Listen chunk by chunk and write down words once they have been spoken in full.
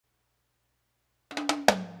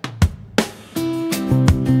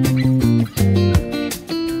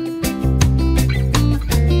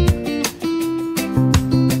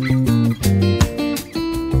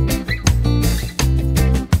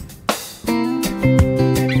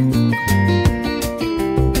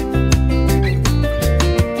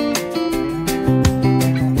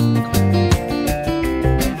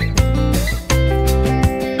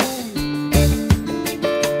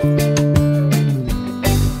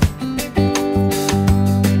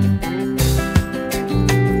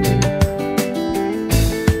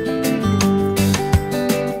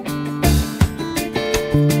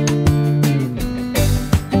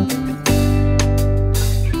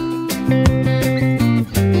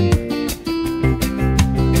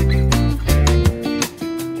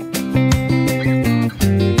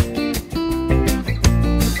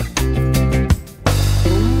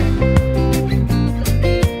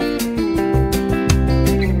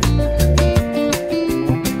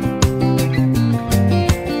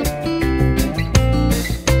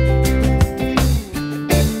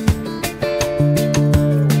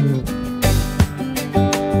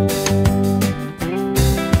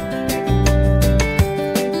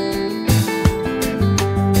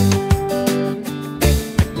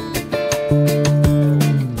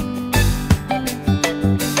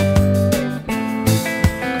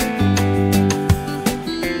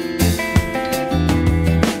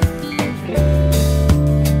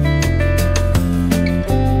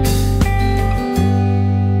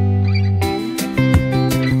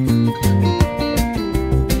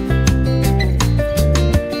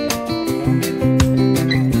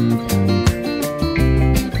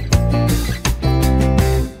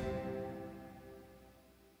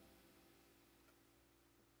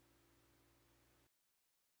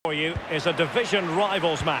For you is a division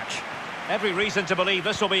rivals match. Every reason to believe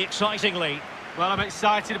this will be exciting, Lee. Well, I'm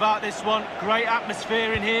excited about this one. Great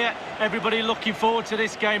atmosphere in here. Everybody looking forward to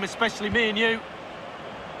this game, especially me and you.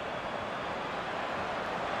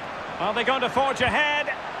 Are they going to forge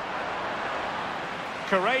ahead?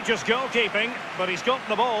 Courageous goalkeeping, but he's got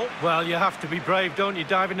the ball. Well, you have to be brave, don't you,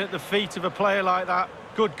 diving at the feet of a player like that.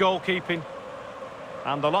 Good goalkeeping.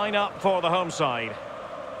 And the lineup for the home side.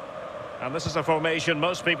 And this is a formation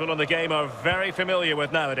most people in the game are very familiar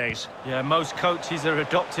with nowadays. Yeah, most coaches are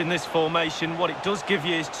adopting this formation. What it does give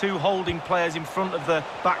you is two holding players in front of the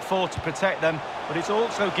back four to protect them, but it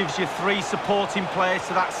also gives you three supporting players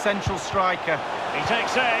to that central striker. He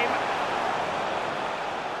takes aim.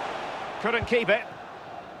 Couldn't keep it.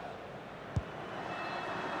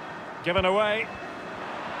 Given away.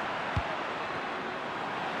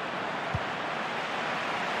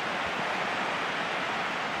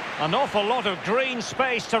 An awful lot of green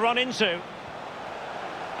space to run into.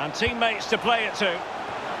 And teammates to play it to.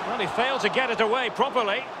 Well, he failed to get it away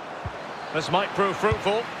properly. This might prove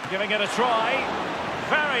fruitful. Giving it a try.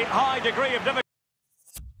 Very high degree of difficulty.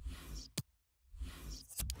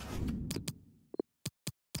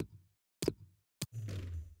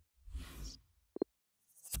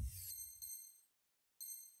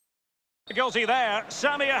 Difficulty there.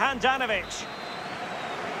 Samir Handanovic.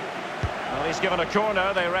 Well, he's given a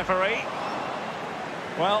corner, the referee.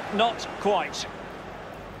 Well, not quite.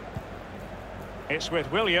 It's with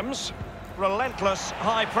Williams. Relentless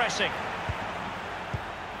high pressing.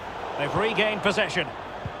 They've regained possession.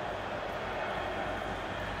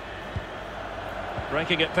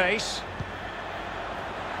 Breaking at pace.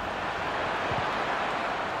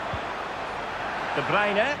 De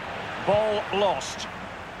Bruyne. Ball lost.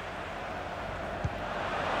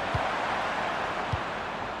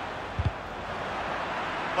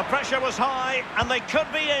 The pressure was high, and they could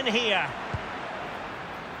be in here.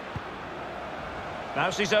 Now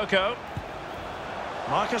Sissoko.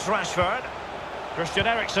 Marcus Rashford. Christian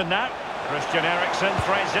Eriksen now. Christian Eriksen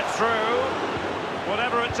threads it through.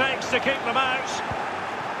 Whatever it takes to keep them out.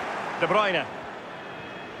 De Bruyne.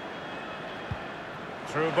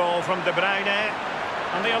 Through ball from De Bruyne.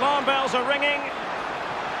 And the alarm bells are ringing.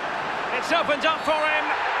 It's opened up for him.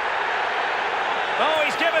 Oh,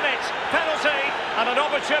 he's given it. Penalty. And an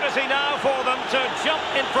opportunity now for them to jump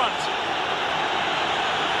in front.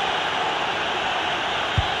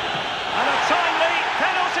 And a timely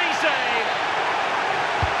penalty save.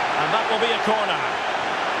 And that will be a corner.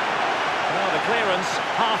 Well, the clearance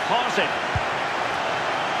half-hearted.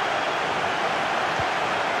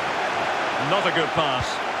 Not a good pass.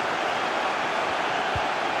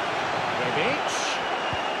 Rebic.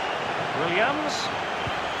 Williams.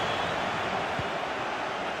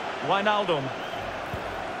 Wijnaldum.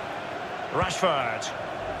 Rashford.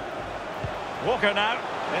 Walker now.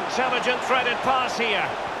 Intelligent threaded pass here.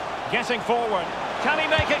 Getting forward. Can he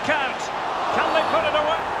make it count? Can they put it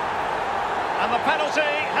away? And the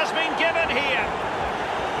penalty has been given here.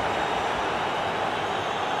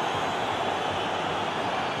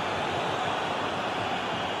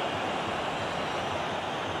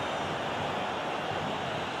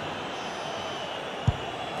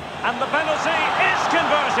 And the penalty is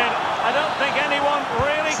converted. I don't think anyone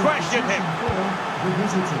really questioned him.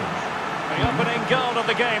 The opening goal of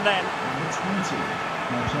the game then. Number 20,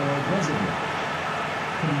 Marcelo Brozovic.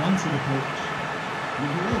 Coming onto the pitch,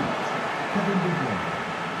 number 8, Kevin De Bruyne.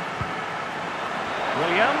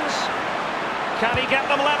 Williams. Can he get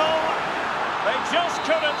them level? They just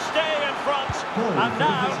couldn't stay in front. And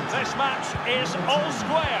now this match is all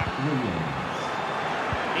square.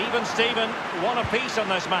 Even Steven, one apiece on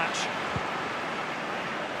this match.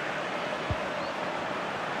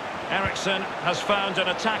 Eriksen has found an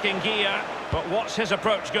attacking gear, but what's his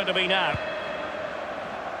approach going to be now?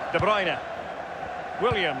 De Bruyne.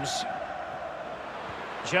 Williams.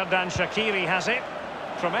 Xherdan Shaqiri has it.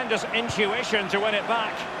 Tremendous intuition to win it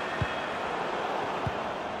back.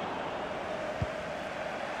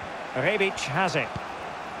 Rebic has it.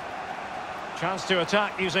 Chance to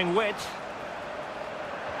attack using width.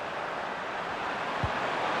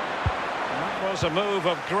 Was a move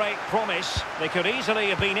of great promise. They could easily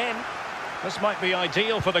have been in. This might be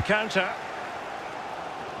ideal for the counter.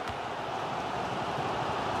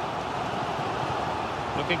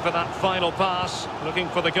 Looking for that final pass, looking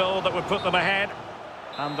for the goal that would put them ahead.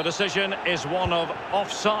 And the decision is one of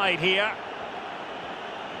offside here.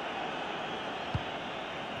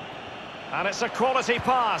 And it's a quality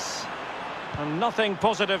pass. And nothing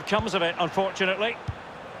positive comes of it, unfortunately.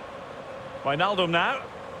 Wijnaldum now.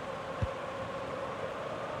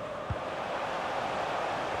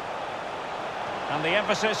 And the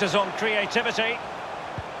emphasis is on creativity.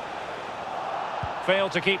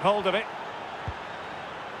 Failed to keep hold of it.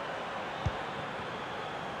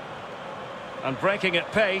 And breaking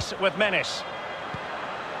at pace with menace.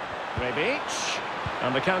 Rebic.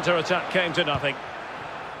 And the counter-attack came to nothing.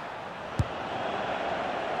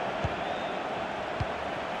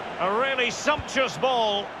 A really sumptuous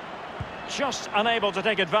ball. Just unable to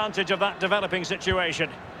take advantage of that developing situation.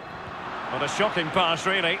 What a shocking pass,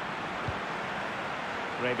 really.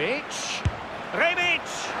 Rebic. Rebic!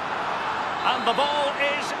 And the ball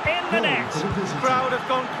is in the net. The crowd have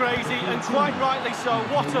gone crazy, and quite rightly so.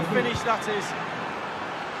 What a finish that is.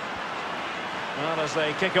 Well, as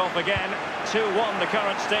they kick off again, 2-1 the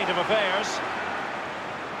current state of affairs.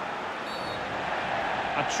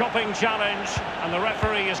 A chopping challenge, and the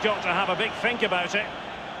referee has got to have a big think about it.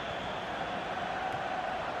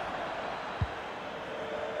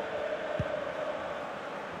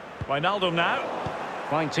 Wijnaldum now.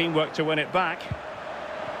 Fine teamwork to win it back.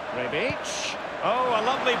 Rebic. Oh, a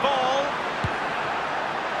lovely ball.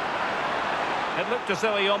 It looked as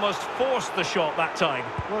though he almost forced the shot that time.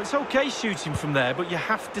 Well, it's okay shooting from there, but you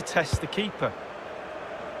have to test the keeper.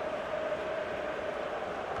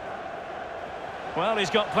 Well, he's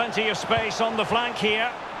got plenty of space on the flank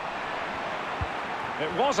here.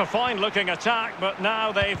 It was a fine-looking attack, but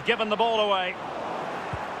now they've given the ball away.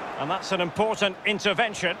 And that's an important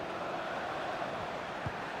intervention.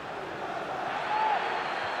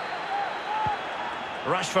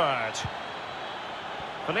 Rashford.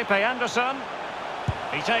 Felipe Anderson.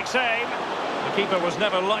 He takes aim. The keeper was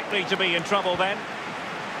never likely to be in trouble then.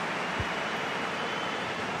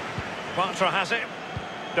 Bartra has it.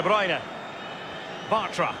 De Bruyne.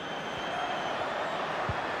 Bartra.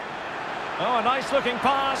 Oh, a nice-looking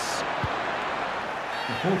pass.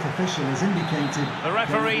 The fourth official has indicated... The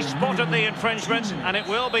referee spotted the infringement, and it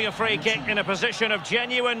will be a free kick in a position of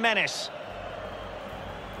genuine menace.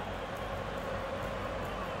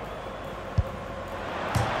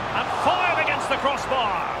 And fired against the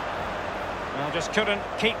crossbar. Well, just couldn't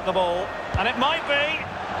keep the ball. And it might be.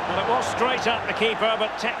 Well, it was straight at the keeper,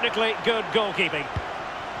 but technically good goalkeeping.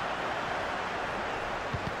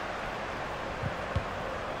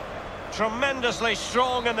 Tremendously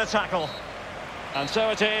strong in the tackle. And so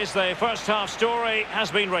it is, the first half story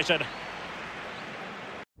has been written.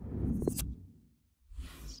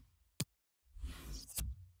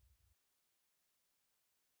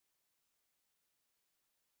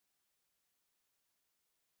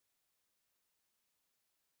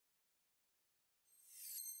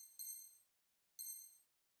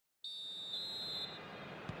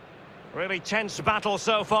 Really tense battle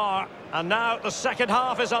so far, and now the second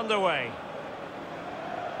half is underway.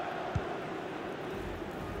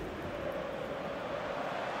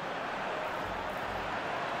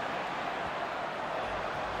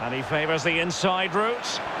 And he favours the inside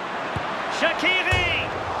route. Shaqiri!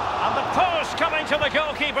 And the post coming to the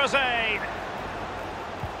goalkeeper's aid.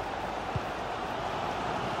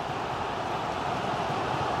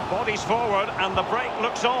 Bodies forward and the break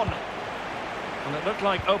looks on. And it looked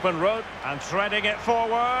like open road, and threading it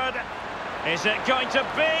forward. Is it going to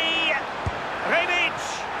be? Rebic!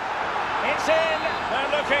 It's in. They're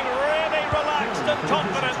looking really relaxed and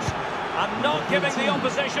confident, and not giving the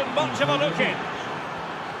opposition much of a look in.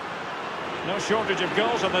 No shortage of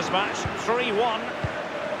goals in this match. 3-1.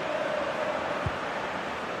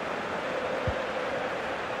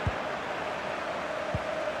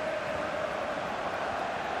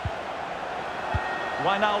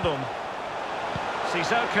 Wijnaldum.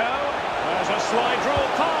 Sissoko. There's a slide rule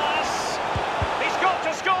pass. He's got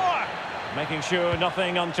to score. Making sure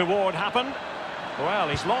nothing untoward happened. Well,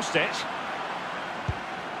 he's lost it.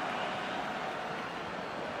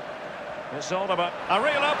 It's all about a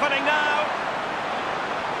real opening now.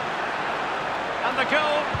 And the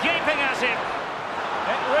goal gaping at him.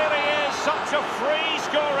 It really is such a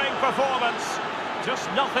free-scoring performance. Just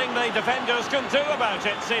nothing the defenders can do about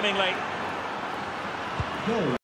it, seemingly. Goal.